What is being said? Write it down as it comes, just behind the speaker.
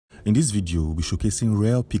In this video, we'll be showcasing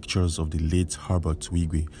rare pictures of the late Herbert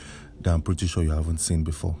Wigwe that I'm pretty sure you haven't seen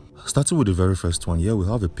before. Starting with the very first one, here we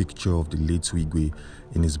have a picture of the late Wigwe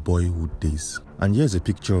in his boyhood days. And here's a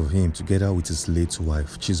picture of him together with his late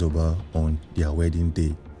wife, Chizoba, on their wedding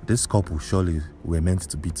day. This couple surely were meant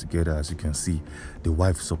to be together. As you can see, the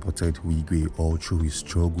wife supported Wigwe all through his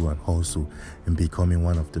struggle and also in becoming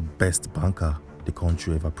one of the best banker the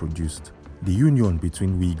country ever produced. The union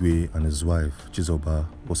between Wigwe and his wife, Chizoba,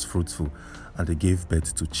 was fruitful, and they gave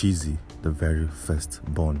birth to Chizi, the very first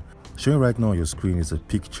born. Showing right now on your screen is a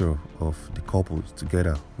picture of the couple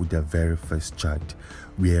together with their very first child,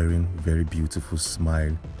 wearing very beautiful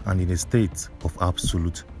smile and in a state of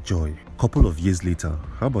absolute joy. A couple of years later,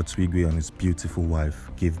 Herbert Wigwe and his beautiful wife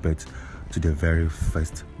gave birth to their very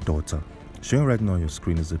first daughter. Showing right now on your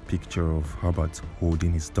screen is a picture of Herbert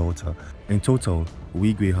holding his daughter. In total,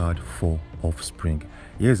 Wigwe had 4 offspring.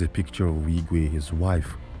 Here's a picture of Wigwe, his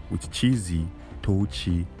wife, with Chizi,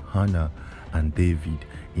 Tochi, Hannah, and David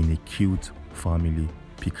in a cute family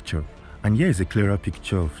picture. And here is a clearer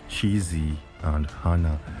picture of Chizi and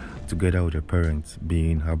Hannah together with their parents,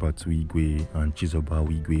 being Herbert Wigwe and Chizoba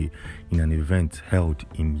Wigwe, in an event held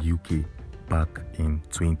in UK back in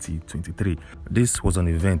 2023. This was an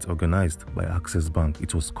event organized by Access Bank.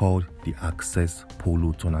 It was called the Access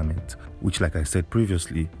Polo Tournament, which, like I said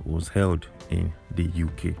previously, was held in the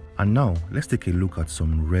UK. And now let's take a look at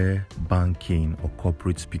some rare banking or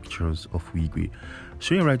corporate pictures of Wigwe.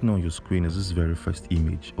 Showing right now on your screen is this very first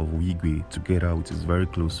image of Wigwe together with his very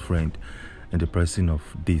close friend in the person of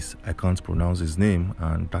this. I can't pronounce his name,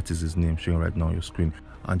 and that is his name showing right now on your screen.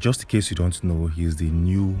 And just in case you don't know, he is the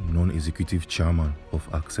new non-executive chairman of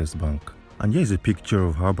Access Bank. And here is a picture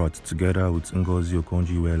of Herbert together with Ngozi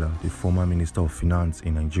Okonjo-Iweala, the former Minister of Finance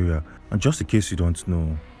in Nigeria. And just in case you don't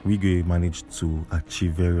know, Wigwe managed to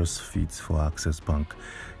achieve various feats for Access Bank.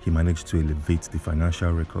 He managed to elevate the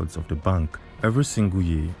financial records of the bank. Every single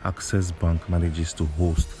year, Access Bank manages to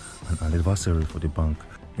host an anniversary for the bank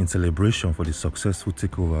in celebration for the successful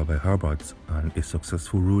takeover by Herbert and a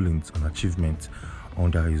successful rulings and achievement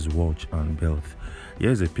under his watch and belt.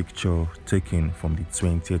 Here's a picture taken from the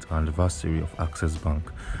 20th anniversary of Access Bank,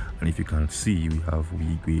 and if you can see, we have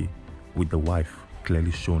Wigwe with the wife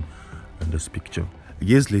clearly shown in this picture.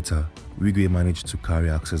 Years later, Wigwe managed to carry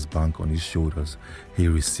Access Bank on his shoulders. He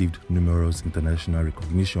received numerous international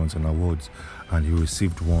recognitions and awards, and he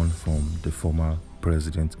received one from the former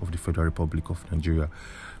President of the Federal Republic of Nigeria.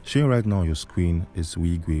 Showing right now on your screen is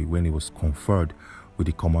Wigwe when he was conferred with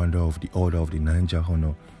the Commander of the Order of the Niger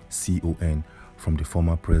Honor, CON, from the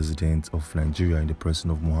former President of Nigeria in the person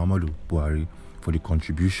of Muhammadu Buhari for the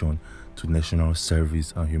contribution to national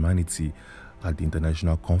service and humanity at the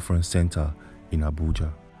International Conference Center in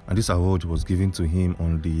Abuja. And this award was given to him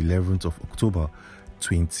on the 11th of October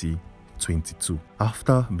 2022.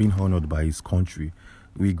 After being honored by his country,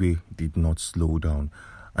 Wigwe did not slow down.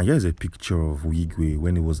 And here is a picture of Wigwe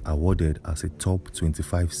when he was awarded as a top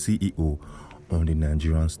 25 CEO on the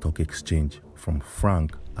Nigerian Stock Exchange from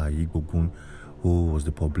Frank Ayigogun, who was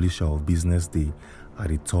the publisher of Business Day, at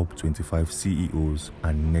the top 25 CEOs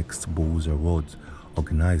and Next Bulls Awards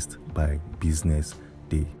organized by Business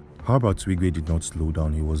Day. Herbert Wigwe did not slow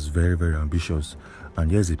down. He was very, very ambitious. And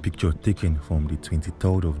here's a picture taken from the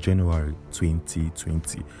 23rd of January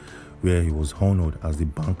 2020, where he was honored as the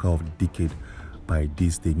Banker of the Decade by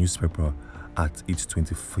This Day newspaper at its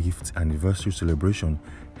 25th anniversary celebration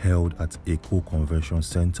held at Eko Convention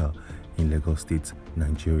Center in Lagos State,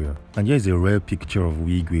 Nigeria. And here is a rare picture of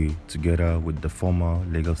Wigwe together with the former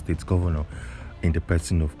Lagos State Governor in the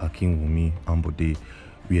person of Akinwumi Ambode,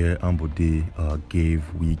 where Ambode gave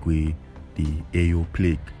Wigwe the Ayo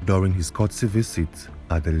plaque during his courtesy visit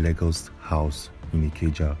at the Lagos House in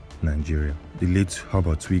Ikeja, Nigeria. The late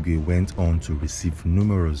Herbert Wigwe went on to receive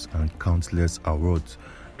numerous and countless awards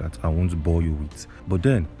that I won't bore you with. But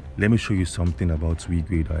then, let me show you something about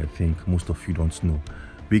Wigwe that I think most of you don't know.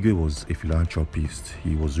 Wigwe was a philanthropist.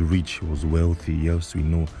 He was rich, he was wealthy, yes we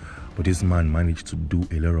know. But this man managed to do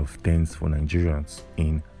a lot of things for Nigerians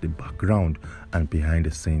in the background and behind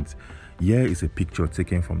the scenes. Here is a picture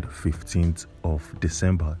taken from the 15th of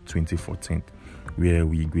December 2014, where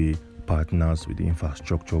Wigwe partners with the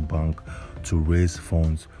Infrastructure Bank to raise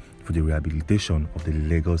funds for the rehabilitation of the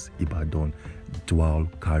Lagos-Ibadan dual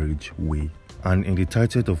carriageway. And in the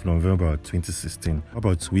 30th of November 2016,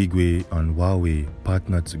 Herbert Wigwe and Huawei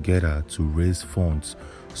partnered together to raise funds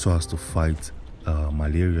so as to fight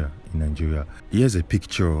malaria in Nigeria. Here's a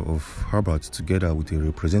picture of Herbert together with a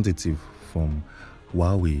representative from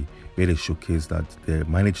Huawei, where they showcase that they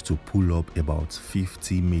managed to pull up about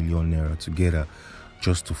 50 million naira together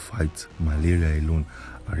just to fight malaria alone.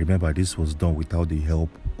 And remember, this was done without the help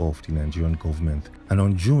of the Nigerian government. And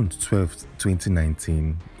on June 12th,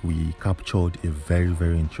 2019, we captured a very,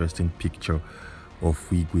 very interesting picture of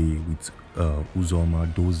Wigwe with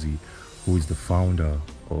Uzoma Dozie, who is the founder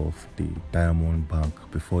of the Diamond Bank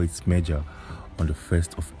before its merger on the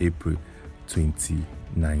 1st of April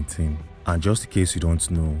 2019. And just in case you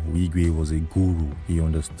don't know, Wigwe was a guru. He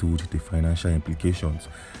understood the financial implications.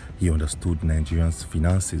 He understood Nigerians'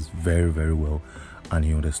 finances very, very well, and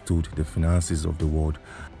he understood the finances of the world.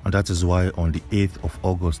 And that is why on the 8th of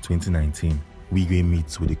August 2019, Wigwe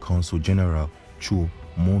meets with the Consul General Chu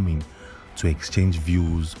Momin to exchange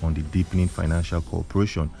views on the deepening financial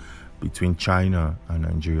cooperation between China and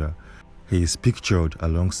Nigeria. He is pictured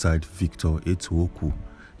alongside Victor Etuoku,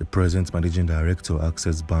 the present Managing Director,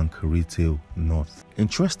 Access Bank Retail North.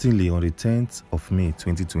 Interestingly, on the 10th of May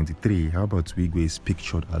 2023, Herbert Wigwe is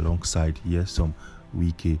pictured alongside Nyesom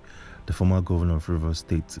Wike, the former governor of Rivers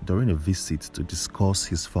State, during a visit to discuss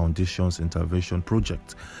his foundation's intervention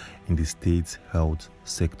project in the state's health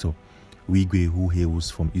sector. Wigwe, who hails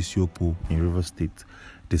from Isiopo in Rivers State,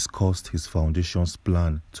 discussed his foundation's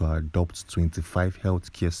plan to adopt 25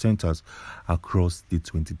 healthcare centers across the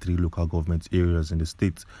 23 local government areas in the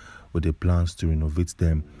state, with the plans to renovate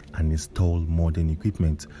them and install modern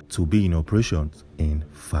equipment to be in operation in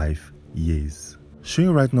 5 years.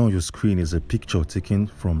 Showing right now on your screen is a picture taken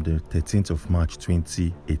from the 13th of March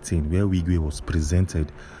 2018, where Wigwe was presented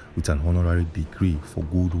with an honorary degree for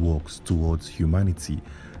good works towards humanity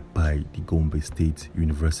by the Gombe State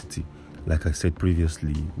University. Like I said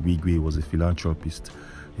previously, Wigwe was a philanthropist.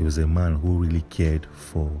 He was a man who really cared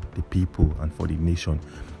for the people and for the nation.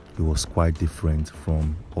 He was quite different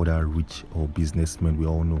from other rich or businessmen we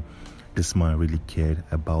all know. This man really cared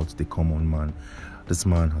about the common man. This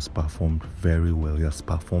man has performed very well. He has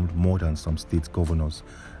performed more than some state governors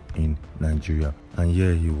in Nigeria. And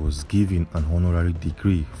yeah, he was given an honorary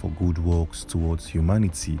degree for good works towards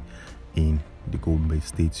humanity in the Gombe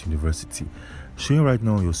State University. Showing right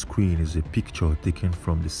now on your screen is a picture taken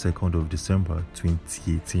from the 2nd of December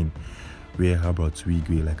 2018, where Herbert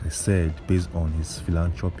Wigwe, like I said, based on his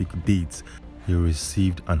philanthropic deeds, he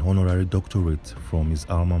received an honorary doctorate from his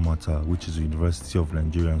alma mater, which is the University of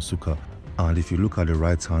Nigeria, Nsukka. And if you look at the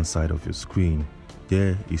right hand side of your screen,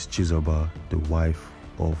 there is Chizoba, the wife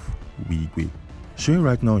of Wigwe. Showing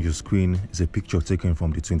right now on your screen is a picture taken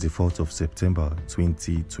from the 24th of September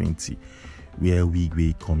 2020, where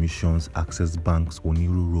Wigwe commissions Access Bank's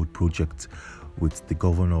Oniru Road project, with the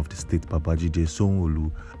governor of the state, Babajide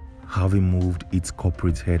Sanwo-Olu, having moved its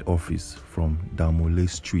corporate head office from Damole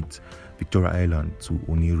Street, Victoria Island, to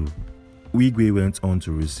Oniru. Wigwe went on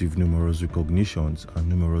to receive numerous recognitions and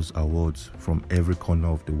numerous awards from every corner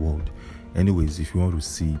of the world. Anyways, if you want to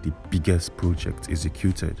see the biggest project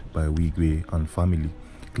executed by Wigwe and family,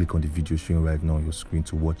 click on the video showing right now on your screen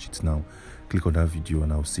to watch it now. Click on that video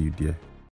and I'll see you there.